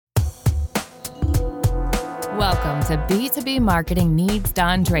Welcome to B2B Marketing Needs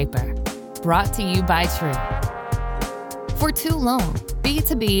Don Draper, brought to you by True. For too long,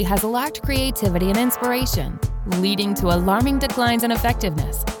 B2B has lacked creativity and inspiration, leading to alarming declines in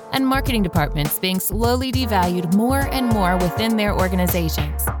effectiveness and marketing departments being slowly devalued more and more within their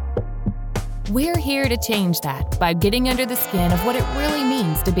organizations. We're here to change that by getting under the skin of what it really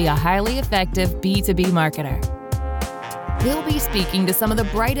means to be a highly effective B2B marketer. We'll be speaking to some of the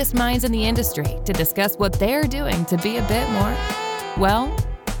brightest minds in the industry to discuss what they're doing to be a bit more, well,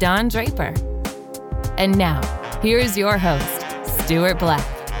 Don Draper. And now, here's your host, Stuart Black.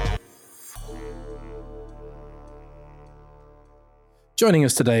 Joining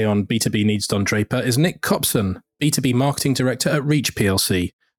us today on B2B Needs Don Draper is Nick Copson, B2B Marketing Director at Reach plc,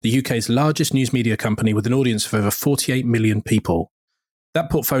 the UK's largest news media company with an audience of over 48 million people. That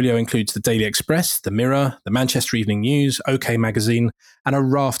portfolio includes the Daily Express, the Mirror, the Manchester Evening News, OK Magazine, and a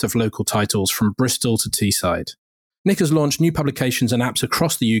raft of local titles from Bristol to Teesside. Nick has launched new publications and apps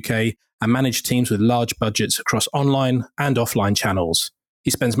across the UK and managed teams with large budgets across online and offline channels.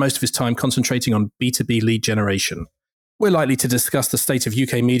 He spends most of his time concentrating on B2B lead generation. We're likely to discuss the state of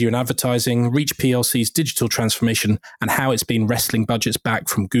UK media and advertising, Reach plc's digital transformation, and how it's been wresting budgets back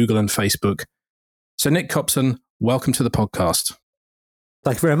from Google and Facebook. So Nick Copson, welcome to the podcast.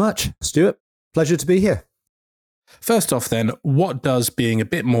 Thank you very much, Stuart. Pleasure to be here. First off then, what does being a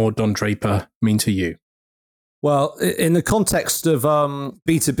bit more Don Draper mean to you? Well, in the context of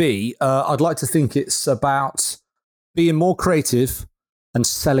B2B, I'd like to think it's about being more creative and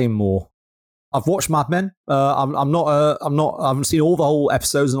selling more. I've watched Mad Men. I haven't seen all the whole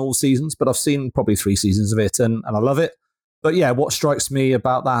episodes and all the seasons, but I've seen probably 3 seasons of it, and I love it. But yeah, what strikes me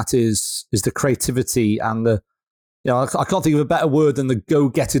about that is the creativity and the, I can't think of a better word than the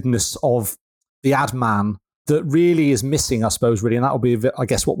go-gettedness of the ad man that really is missing, I suppose, really. And that will be, I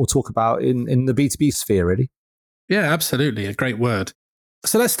guess, what we'll talk about in the B2B sphere, really. Yeah, absolutely. A great word.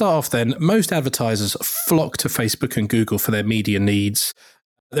 So let's start off then. Most advertisers flock to Facebook and Google for their media needs.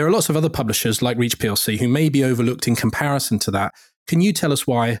 There are lots of other publishers like Reach plc who may be overlooked in comparison to that. Can you tell us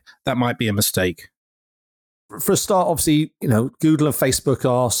why that might be a mistake? For a start, obviously, Google and Facebook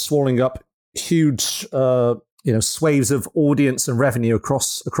are swallowing up huge swathes of audience and revenue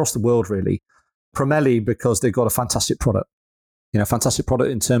across the world, really, primarily because they've got a fantastic product. Fantastic product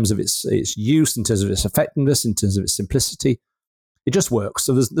in terms of its use, in terms of its effectiveness, in terms of its simplicity. It just works.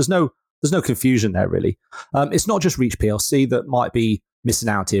 So there's no confusion there, really. It's not just Reach plc that might be missing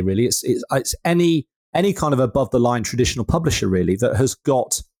out here, really. It's any kind of above the line traditional publisher, really, that has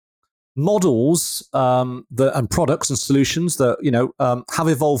got models and products and solutions that have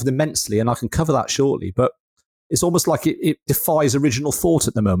evolved immensely, and I can cover that shortly. But it's almost like it defies original thought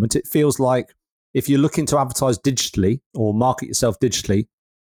at the moment. It feels like if you're looking to advertise digitally or market yourself digitally,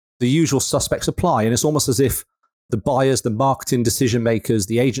 the usual suspects apply. And it's almost as if the buyers, the marketing decision makers,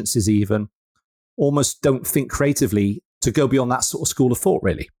 the agencies even, almost don't think creatively to go beyond that sort of school of thought,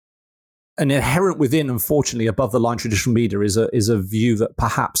 really. And inherent within, unfortunately, above the line traditional media is a view that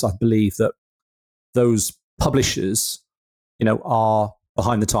perhaps I believe that those publishers, are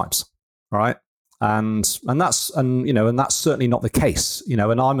behind the times. All right. And that's certainly not the case, and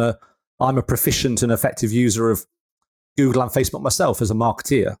I'm a proficient and effective user of Google and Facebook myself as a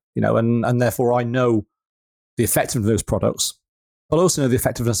marketeer, and therefore I know the effectiveness of those products, but also know the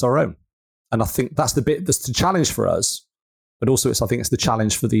effectiveness of our own. And I think that's the challenge for us, but also I think it's the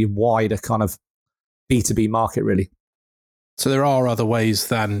challenge for the wider kind of B2B market, really. So there are other ways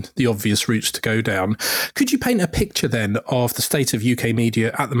than the obvious routes to go down. Could you paint a picture then of the state of UK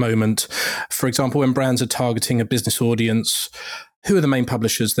media at the moment? For example, when brands are targeting a business audience, who are the main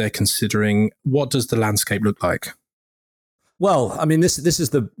publishers they're considering? What does the landscape look like? Well, I mean, this is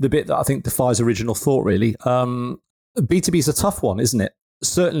the bit that I think defies original thought, really. B2B is a tough one, isn't it?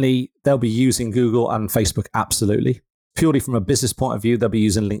 Certainly, they'll be using Google and Facebook, absolutely. Purely from a business point of view, they'll be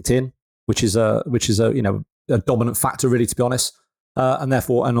using LinkedIn, which is a dominant factor, really, to be honest. And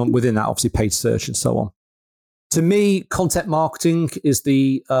therefore, within that, obviously, paid search and so on. To me, content marketing is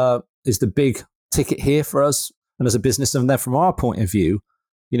the big ticket here for us and as a business. And then from our point of view,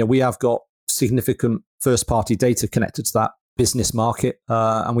 we have got significant first-party data connected to that business market,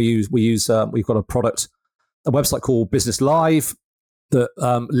 and we've got a website called Business Live that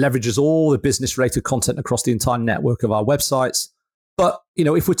leverages all the business-related content across the entire network of our websites. But,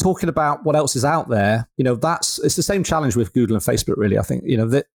 if we're talking about what else is out there, it's the same challenge with Google and Facebook, really. I think,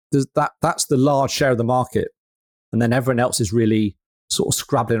 that's the large share of the market. And then everyone else is really sort of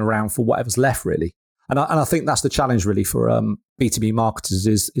scrabbling around for whatever's left, really. And I think that's the challenge, really, for B2B marketers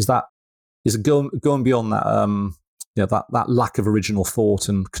is going beyond that, that lack of original thought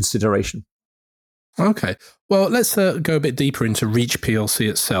and consideration. Okay. Well, let's go a bit deeper into Reach PLC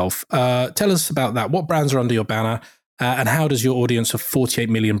itself. Tell us about that. What brands are under your banner, and how does your audience of 48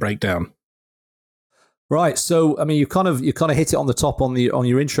 million break down? Right. So, I mean, you kind of hit it on the top on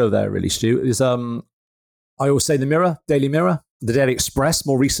your intro there, really, Stu. Is I always say the Mirror, Daily Mirror, the Daily Express,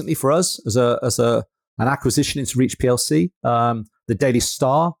 more recently for us as an acquisition into Reach PLC. The Daily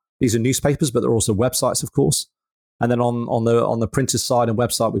Star. These are newspapers, but they're also websites, of course. And then on the printer side and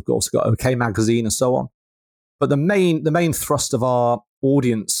website, we've also got OK Magazine and so on. But the main thrust of our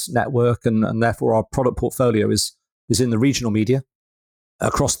audience network and therefore our product portfolio is in the regional media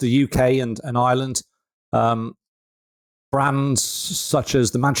across the UK and Ireland. Brands such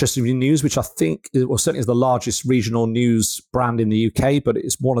as the Manchester Evening News, which I think certainly is the largest regional news brand in the UK, but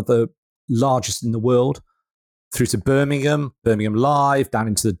it's one of the largest in the world, through to Birmingham Live, down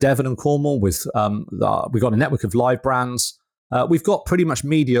into the Devon and Cornwall. We've got a network of live brands. We've got pretty much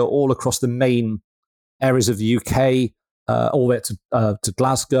media all across the main areas of the UK, all the way to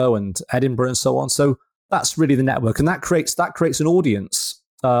Glasgow and Edinburgh and so on. So that's really the network, and that creates an audience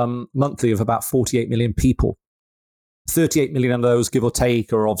monthly of about 48 million people. 38 million of those, give or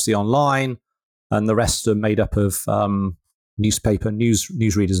take, are obviously online, and the rest are made up of newspaper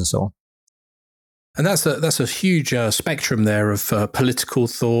newsreaders and so on. And that's a huge spectrum there of political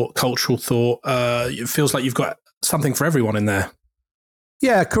thought, cultural thought. It feels like you've got something for everyone in there.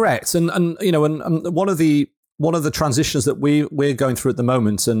 Yeah, correct. And one of the transitions that we're going through at the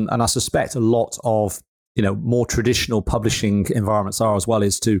moment, and I suspect a lot of more traditional publishing environments are as well,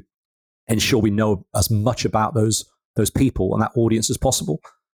 is to ensure we know as much about those people and that audience as possible.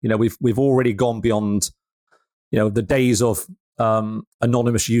 We've already gone beyond the days of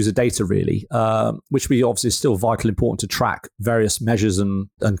anonymous user data, really, which we obviously is still vitally important to track various measures and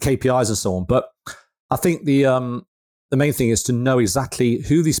KPIs and so on. But I think the main thing is to know exactly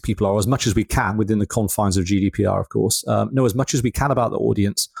who these people are as much as we can within the confines of GDPR, of course. Know as much as we can about the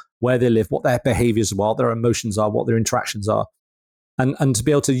audience, where they live, what their behaviors are, what their emotions are, what their interactions are, and to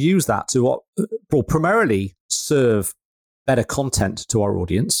be able to use that to primarily serve better content to our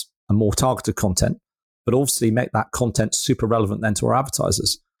audience and more targeted content, but obviously make that content super relevant then to our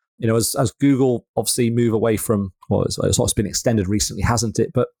advertisers. As Google obviously move away from, well, it's been extended recently, hasn't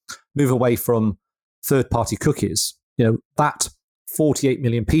it? But move away from third-party cookies, that 48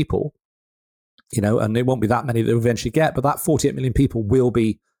 million people, and it won't be that many that we'll eventually get, but that 48 million people will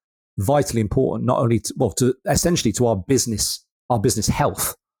be vitally important, not only to essentially to our business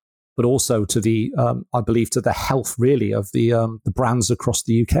health, but also to the, I believe, to the health really of the brands across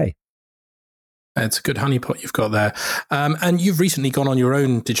the UK. It's a good honeypot you've got there. And you've recently gone on your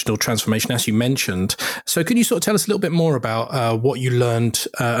own digital transformation, as you mentioned. So can you sort of tell us a little bit more about what you learned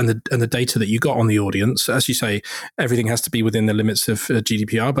and the data that you got on the audience? As you say, everything has to be within the limits of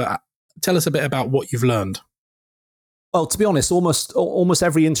GDPR, but tell us a bit about what you've learned. Well, to be honest, almost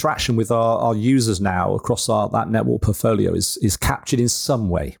every interaction with our users now across that network portfolio is captured in some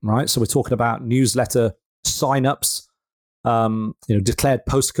way, right? So we're talking about newsletter signups, declared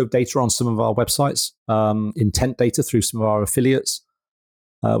postcode data on some of our websites, intent data through some of our affiliates.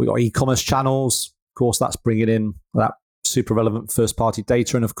 We've got e-commerce channels. Of course, that's bringing in that super relevant first-party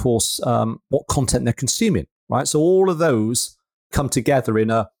data, and of course, what content they're consuming, right? So all of those come together in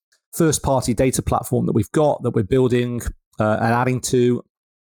a first-party data platform that we've got, that we're building and adding to.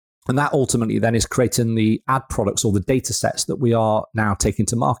 And that ultimately then is creating the ad products or the data sets that we are now taking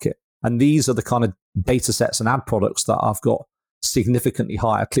to market. And these are the kind of data sets and ad products that have got significantly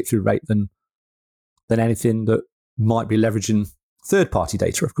higher click-through rate than anything that might be leveraging third-party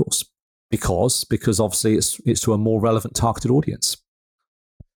data, of course, because obviously it's to a more relevant targeted audience.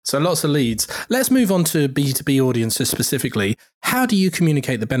 So lots of leads. Let's move on to B2B audiences specifically. How do you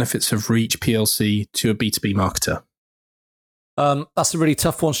communicate the benefits of Reach PLC to a B2B marketer? That's a really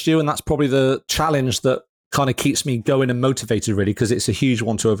tough one, Stu, and that's probably the challenge that kind of keeps me going and motivated, really, because it's a huge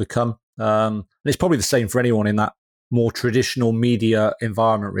one to overcome. And it's probably the same for anyone in that more traditional media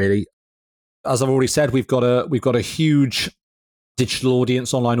environment, really. As I've already said, we've got a huge digital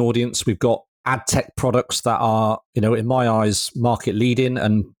audience, online audience. We've got ad tech products that are, in my eyes, market leading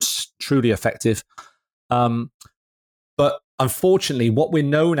and truly effective. But unfortunately, what we're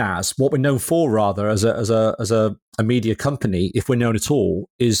known for as a media company, if we're known at all,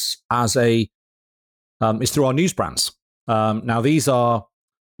 is through our news brands. Now, these are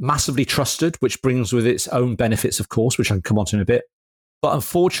massively trusted, which brings with its own benefits, of course, which I can come on to in a bit. But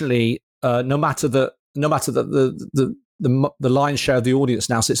unfortunately, no matter that the lion's share of the audience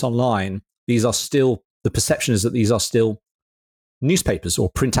now sits online, the perception is that these are still newspapers or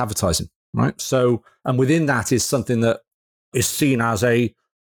print advertising, right? So, and within that is something that is seen as a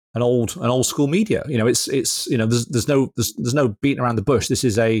an old school media. It's there's no beating around the bush. This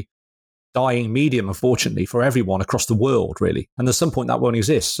is a dying medium, unfortunately, for everyone across the world, really. And at some point that won't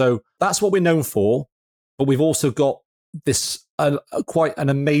exist. So that's what we're known for. But we've also got this quite an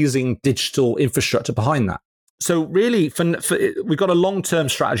amazing digital infrastructure behind that. So really, we've got a long-term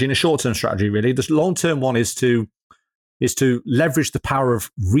strategy and a short-term strategy, really. The long-term one is to leverage the power of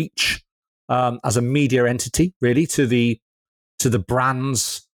reach as a media entity, really, to the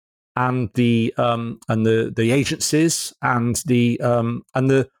brands and the agencies and the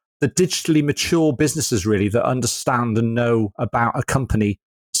digitally mature businesses, really, that understand and know about a company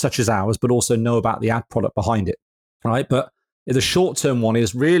such as ours, but also know about the ad product behind it, right? But the short-term one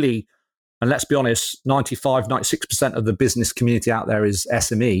is really, and let's be honest, 96% of the business community out there is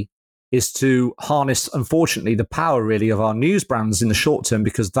SME, is to harness, unfortunately, the power, really, of our news brands in the short term,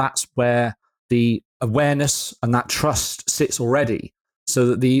 because that's where the awareness and that trust sits already,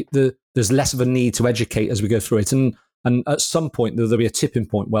 so that there's less of a need to educate as we go through it. And at some point, there'll be a tipping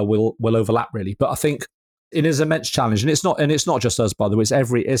point where we'll overlap, really. But I think it is an immense challenge, and it's not just us, by the way. I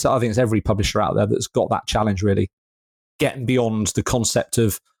think it's every publisher out there that's got that challenge, really, getting beyond the concept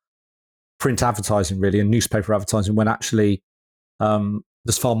of print advertising, really, and newspaper advertising, when actually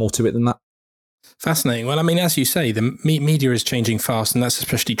there's far more to it than that. Fascinating. Well, I mean, as you say, the media is changing fast, and that's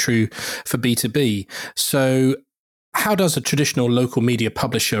especially true for B2B. So how does a traditional local media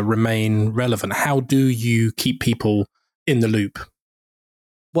publisher remain relevant? How do you keep people in the loop?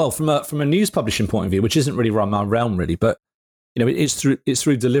 Well, from a news publishing point of view, which isn't really my realm, really, but it's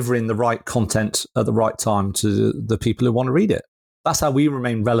through delivering the right content at the right time to the people who want to read it. That's how we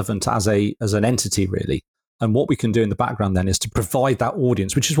remain relevant as an entity, really. And what we can do in the background then is to provide that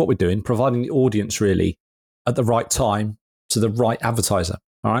audience, which is what we're doing, providing the audience, really, at the right time to the right advertiser.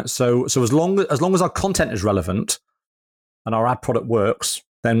 All right. So as long as our content is relevant and our ad product works,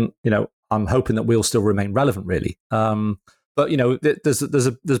 then I'm hoping that we'll still remain relevant, really. But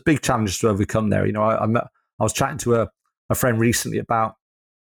there's big challenges to overcome there. I was chatting to a friend recently about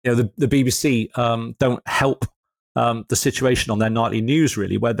the BBC don't help the situation on their nightly news,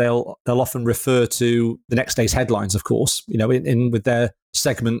 really, where they'll often refer to the next day's headlines, of course, in with their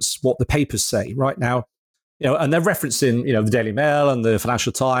segments, what the papers say right now, and they're referencing, the Daily Mail and the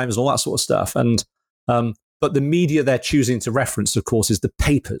Financial Times, all that sort of stuff. And but the media they're choosing to reference, of course, is the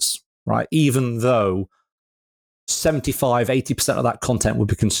papers, right? Even though 75-80% of that content would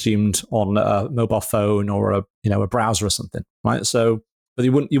be consumed on a mobile phone or a browser or something, right? So, but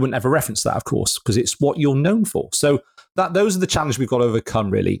you wouldn't ever reference that, of course, because it's what you're known for. So those are the challenges we've got to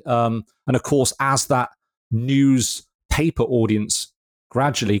overcome, really. And of course, as that news paper audience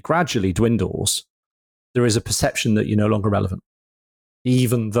gradually dwindles, there is a perception that you're no longer relevant,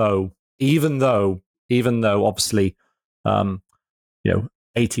 even though obviously,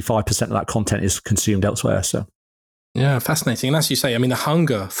 85% of that content is consumed elsewhere. So. Yeah, fascinating. And as you say, I mean, the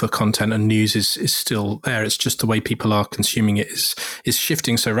hunger for content and news is still there. It's just the way people are consuming it is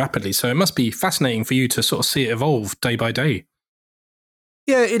shifting so rapidly. So it must be fascinating for you to sort of see it evolve day by day.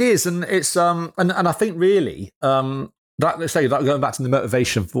 Yeah, it is. And it's and I think really that going back to the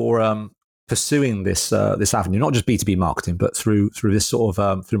motivation for pursuing this avenue, not just B2B marketing, but through this sort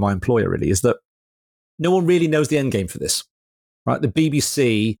of through my employer, really, is that no one really knows the end game for this. Right? The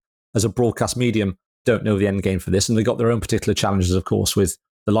BBC as a broadcast medium don't know the end game for this, and they've got their own particular challenges, of course, with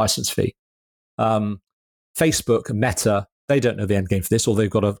the license fee. Facebook and Meta, they don't know the end game for this, or they've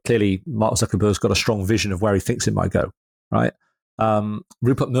got clearly Mark Zuckerberg's got a strong vision of where he thinks it might go, right?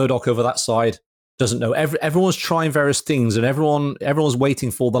 Rupert Murdoch over that side doesn't know. Everyone's trying various things, and everyone's waiting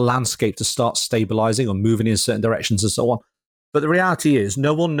for the landscape to start stabilizing or moving in certain directions and so on. But the reality is,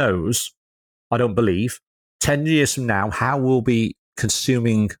 no one knows, I don't believe, 10 years from now, how we'll be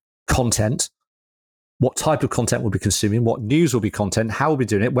consuming content, what type of content we'll be consuming, what news will be content, how we'll be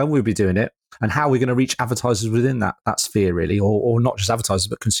doing it, when we'll be doing it, and how we're going to reach advertisers within that sphere, really, or not just advertisers,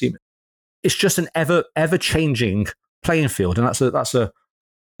 but consumers. It's just an ever changing playing field, and that's a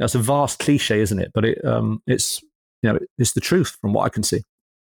vast cliche, isn't it? But it's the truth from what I can see.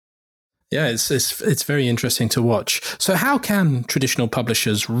 Yeah, it's very interesting to watch. So how can traditional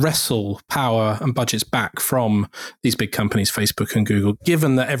publishers wrestle power and budgets back from these big companies, Facebook and Google,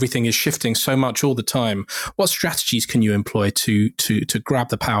 given that everything is shifting so much all the time? What strategies can you employ to grab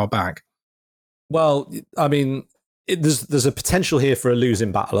the power back? Well, I mean, there's a potential here for a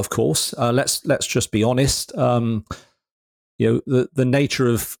losing battle, of course. Let's just be honest. The nature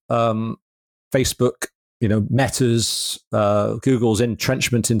of Facebook, Meta's, Google's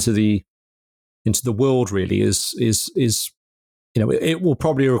entrenchment into the world, really, is it will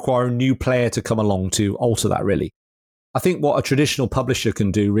probably require a new player to come along to alter that, really. I think what a traditional publisher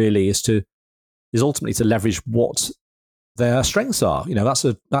can do really is ultimately to leverage what their strengths are.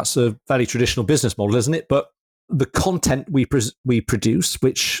 That's a fairly traditional business model, isn't it? But the content we produce,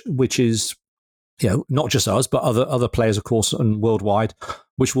 which is not just us, but other players, of course, and worldwide,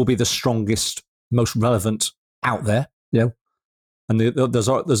 which will be the strongest, most relevant out there. And there's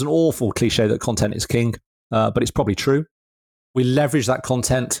an awful cliche that content is king, but it's probably true. We leverage that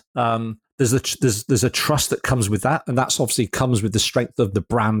content. There's a trust that comes with that, and that's obviously comes with the strength of the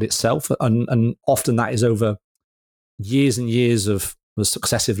brand itself, and often that is over years and years of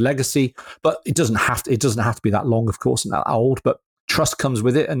successive legacy. But it doesn't have to be that long, of course, and that old. But trust comes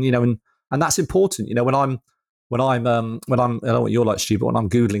with it, and and that's important. When I'm I don't know what you're like, Stu, but when I'm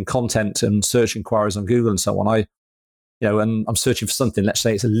Googling content and search inquiries on Google and so on, and I'm searching for something. Let's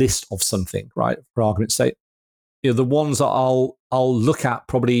say it's a list of something, right? For argument's sake, the ones that I'll look at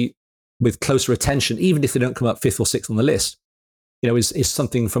probably with closer attention, even if they don't come up fifth or sixth on the list, is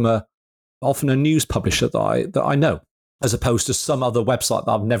something from often a news publisher that I know, as opposed to some other website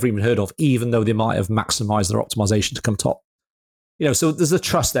that I've never even heard of, even though they might have maximized their optimization to come top. So there's a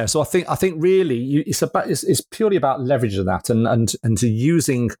trust there. So I think really it's purely about leveraging that and to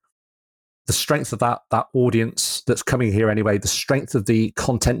using the strength of that audience that's coming here anyway, the strength of the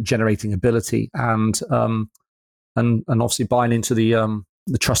content generating ability, and obviously buying into the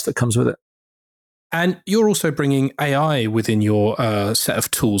trust that comes with it. And you're also bringing AI within your set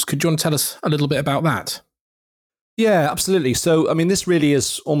of tools. Could you want to tell us a little bit about that? Yeah, absolutely. So, this really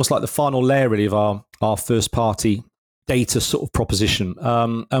is almost like the final layer, really, of our first party data sort of proposition.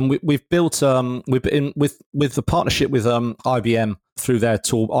 And we've built, with the partnership with IBM through their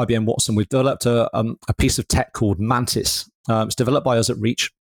tool, IBM Watson, we've developed a piece of tech called Mantis. It's developed by us at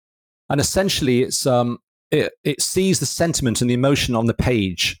Reach. And essentially, it sees the sentiment and the emotion on the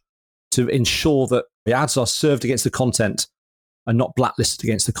page to ensure that the ads are served against the content and not blacklisted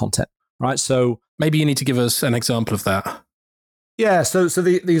against the content, right? So maybe you need to give us an example of that. Yeah, so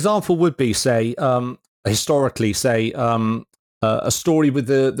the example would be, say, historically, say, a story with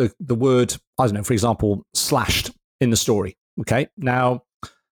the word, I don't know, for example, slashed in the story. Okay, now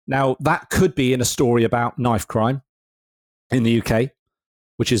that could be in a story about knife crime in the UK,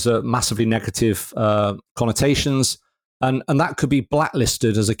 which is a massively negative connotations, and that could be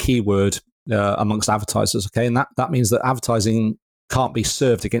blacklisted as a keyword amongst advertisers. Okay, and that means that advertising can't be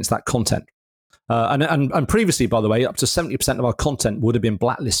served against that content. And previously, by the way, up to 70% of our content would have been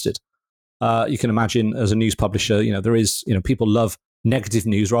blacklisted. You can imagine, as a news publisher, there is, people love negative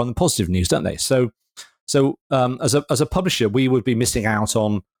news rather than positive news, don't they? So as a publisher, we would be missing out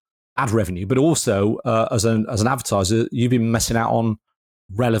on ad revenue, but also as an advertiser, you'd be missing out on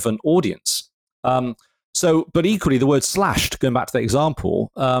relevant audience. But equally, the word slashed, going back to that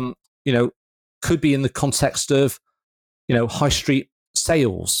example, could be in the context of, high street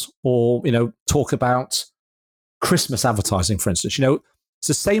sales, or, talk about Christmas advertising, for instance. It's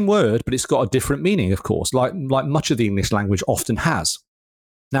the same word, but it's got a different meaning, of course, like much of the English language often has.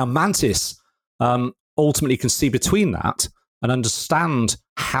 Now, Mantis ultimately can see between that and understand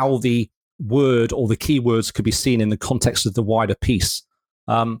how the word or the keywords could be seen in the context of the wider piece,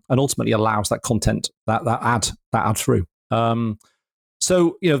 and ultimately allows that content, that ad through.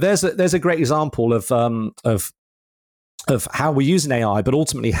 So there's a great example of how we're using AI, but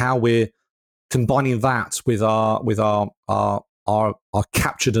ultimately how we're combining that with our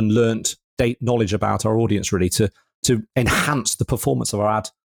captured and learnt knowledge about our audience, really, to enhance the performance of our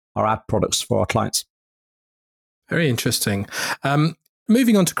ad products for our clients. Very interesting.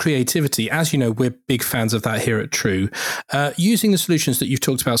 Moving on to creativity, as you know, we're big fans of that here at True. Using the solutions that you've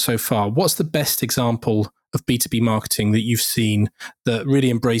talked about so far, what's the best example of B2B marketing that you've seen that really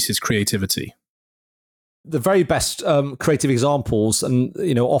embraces creativity? The very best creative examples, and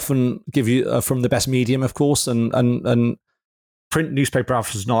often give you from the best medium, of course, and print newspaper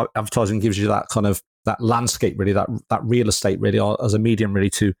advertising gives you that kind of that landscape, really, that real estate, really, as a medium, really,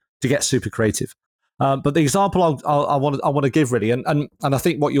 to get super creative. But the example I want to give, really, and I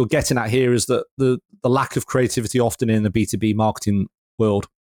think what you're getting at here is that the lack of creativity often in the B2B marketing world.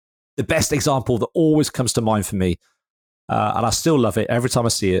 The best example that always comes to mind for me, and I still love it every time I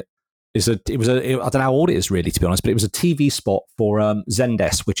see it, I don't know how old it is, really, to be honest, but it was a TV spot for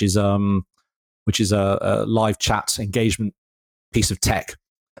Zendesk, which is a live chat engagement piece of tech.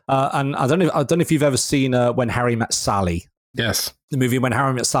 And I don't know if you've ever seen When Harry Met Sally. Yes, the movie When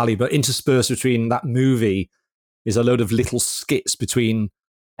Harry Met Sally, but interspersed between that movie is a load of little skits between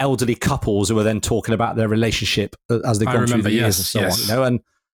elderly couples who are then talking about their relationship as they've gone through the years and so on.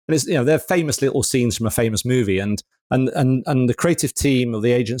 And it's, they're famous little scenes from a famous movie, and the creative team of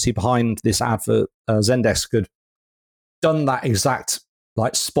the agency behind this ad for Zendesk done that exact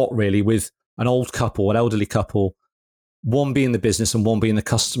like spot really with an elderly couple, one being the business and one being the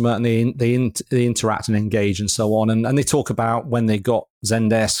customer, and they interact and engage and so on, and they talk about when they got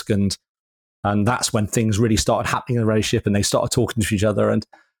Zendesk, and that's when things really started happening in the relationship, and they started talking to each other, and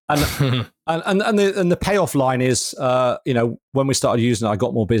the payoff line is, when we started using it, I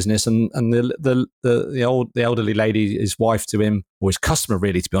got more business, and the elderly lady, his wife to him, or his customer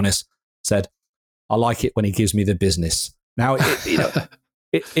really, to be honest, said, "I like it when he gives me the business." Now,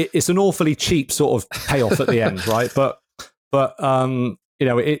 it's an awfully cheap sort of payoff at the end, right? But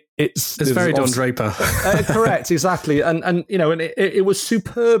it's very Don Draper. Correct, exactly, and it was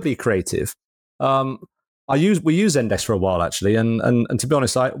superbly creative. We used Zendesk for a while actually, and to be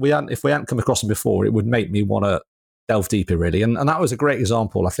honest, if we hadn't come across them before, it would make me want to delve deeper really, and that was a great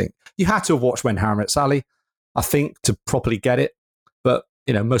example. I think you had to have watched When Harry Met Sally, I think, to properly get it, but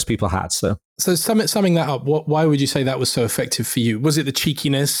most people had. So summing that up, why would you say that was so effective for you? Was it the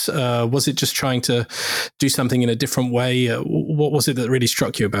cheekiness? Was it just trying to do something in a different way? What was it that really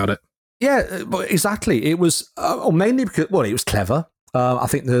struck you about it? Yeah, exactly. It was mainly because, it was clever. I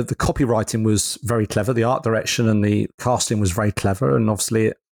think the copywriting was very clever. The art direction and the casting was very clever, and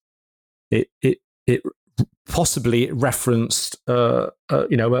obviously it possibly referenced a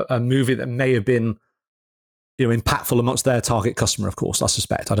movie that may have been impactful amongst their target customer. Of course, I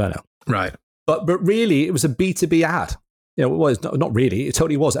suspect. I don't know. Right. But really, it was a B2B ad. Not really. It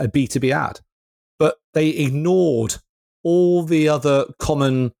totally was a B2B ad. But they ignored all the other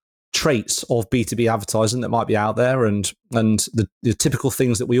common traits of B2B advertising that might be out there, and the typical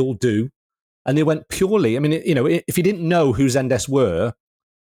things that we all do. And they went purely, if you didn't know who Zendesk were,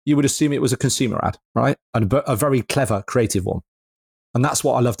 you would assume it was a consumer ad, right? And a very clever, creative one. And that's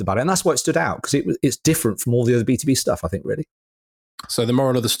what I loved about it. And that's why it stood out, because it's different from all the other B2B stuff, I think, really. So the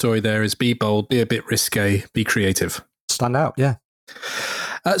moral of the story there is be bold, be a bit risque, be creative. Stand out, yeah.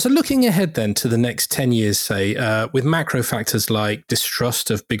 So looking ahead then to the next 10 years, say, with macro factors like distrust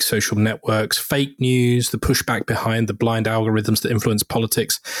of big social networks, fake news, the pushback behind the blind algorithms that influence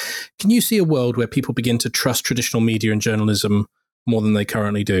politics, can you see a world where people begin to trust traditional media and journalism more than they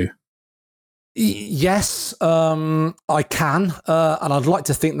currently do? Yes, I can. And I'd like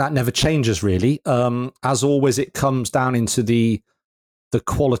to think that never changes, really. As always, it comes down into the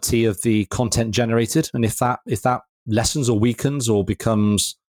quality of the content generated. And if that lessens or weakens or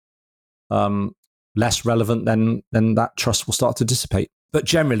becomes less relevant, then that trust will start to dissipate. But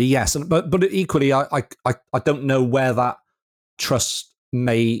generally, yes. But equally, I don't know where that trust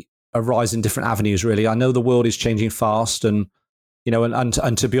may arise in different avenues, really. I know the world is changing fast, and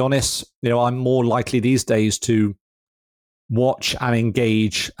and to be honest, I'm more likely these days to watch and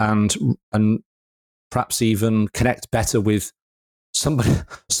engage and perhaps even connect better with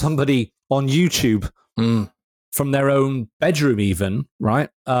somebody on YouTube from their own bedroom, even, right?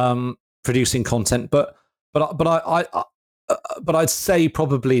 Producing content, but I'd say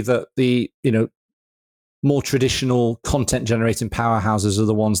probably that the more traditional content generating powerhouses are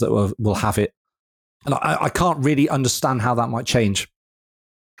the ones that will have it, and I can't really understand how that might change.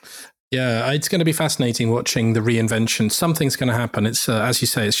 Yeah, it's going to be fascinating watching the reinvention. Something's going to happen. It's as you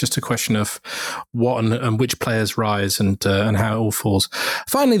say, it's just a question of what and which players rise and how it all falls.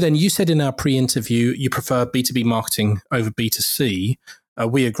 Finally, then, you said in our pre-interview you prefer B2B marketing over B2C.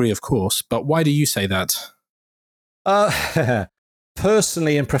 We agree, of course, but why do you say that?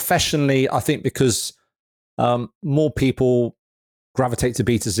 Personally and professionally, I think because more people gravitate to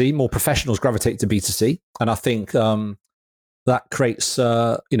B2C, more professionals gravitate to B2C, and I think that creates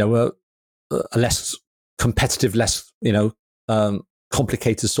a less competitive, less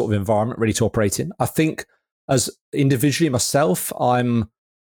complicated sort of environment really to operate in. I think as individually myself, I'm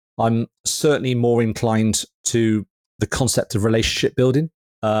certainly more inclined to the concept of relationship building,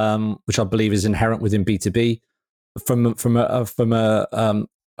 which I believe is inherent within B2B. From a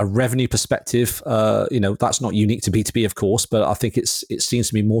revenue perspective, that's not unique to B2B, of course, but I think it seems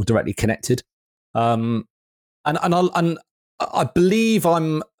to be more directly connected. And I believe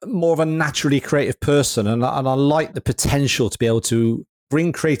I'm more of a naturally creative person, and I like the potential to be able to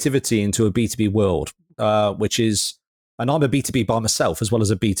bring creativity into a B2B world, and I'm a B2B by myself as well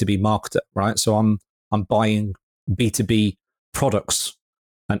as a B2B marketer, right? So I'm buying B2B products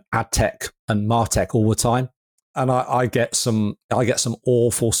and ad tech and martech all the time, and I get some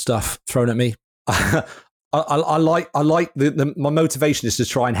awful stuff thrown at me. I like my motivation is to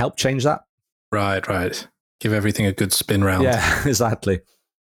try and help change that. Right. Give everything a good spin round. Yeah, exactly.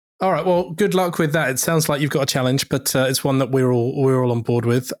 All right. Well, good luck with that. It sounds like you've got a challenge, but it's one that we're all on board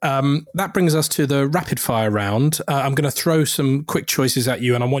with. That brings us to the rapid fire round. I'm going to throw some quick choices at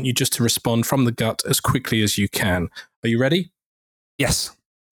you, and I want you just to respond from the gut as quickly as you can. Are you ready? Yes.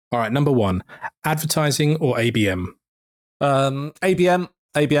 All right, number 1, advertising or ABM? ABM,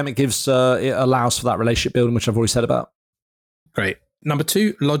 it allows for that relationship building, which I've already said about. Great. Number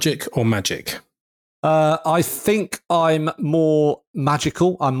 2, logic or magic? I think I'm more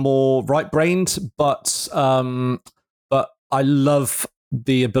magical. I'm more right-brained, but I love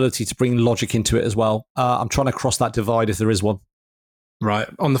the ability to bring logic into it as well. I'm trying to cross that divide if there is one. Right,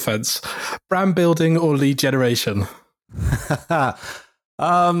 on the fence. Brand building or lead generation?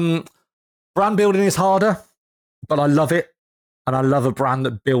 Brand building is harder, but I love it. And I love a brand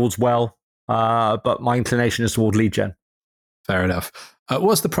that builds well. But my inclination is toward lead gen. Fair enough.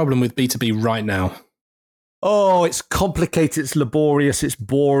 What's the problem with B2B right now? Oh, it's complicated. It's laborious. It's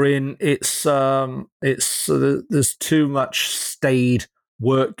boring. It's there's too much staid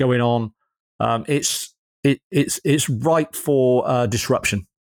work going on. It's ripe for disruption.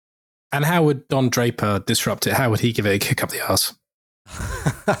 And how would Don Draper disrupt it? How would he give it a kick up the arse?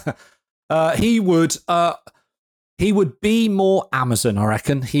 He would be more Amazon, I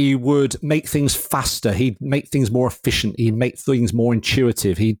reckon. He would make things faster. He'd make things more efficient. He'd make things more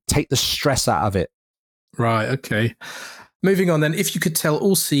intuitive. He'd take the stress out of it. Right, okay. Moving on then, if you could tell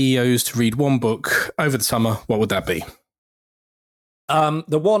all CEOs to read one book over the summer, what would that be?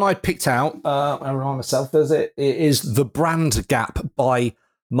 The one I picked out, I remind myself, it is The Brand Gap by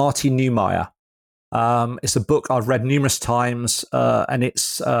Marty Neumeier. It's a book I've read numerous times, and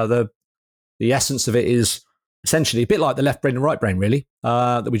it's the essence of it is essentially a bit like the left brain and right brain, really,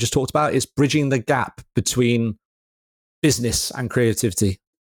 that we just talked about. It's bridging the gap between business and creativity.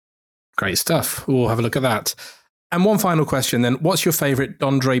 Great stuff. We'll have a look at that. And one final question then. What's your favourite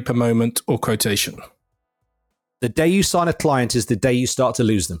Don Draper moment or quotation? The day you sign a client is the day you start to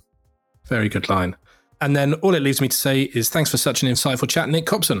lose them. Very good line. And then all it leaves me to say is thanks for such an insightful chat, Nick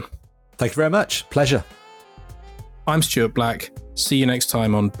Copson. Thank you very much. Pleasure. I'm Stuart Black. See you next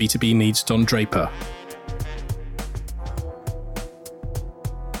time on B2B Needs Don Draper.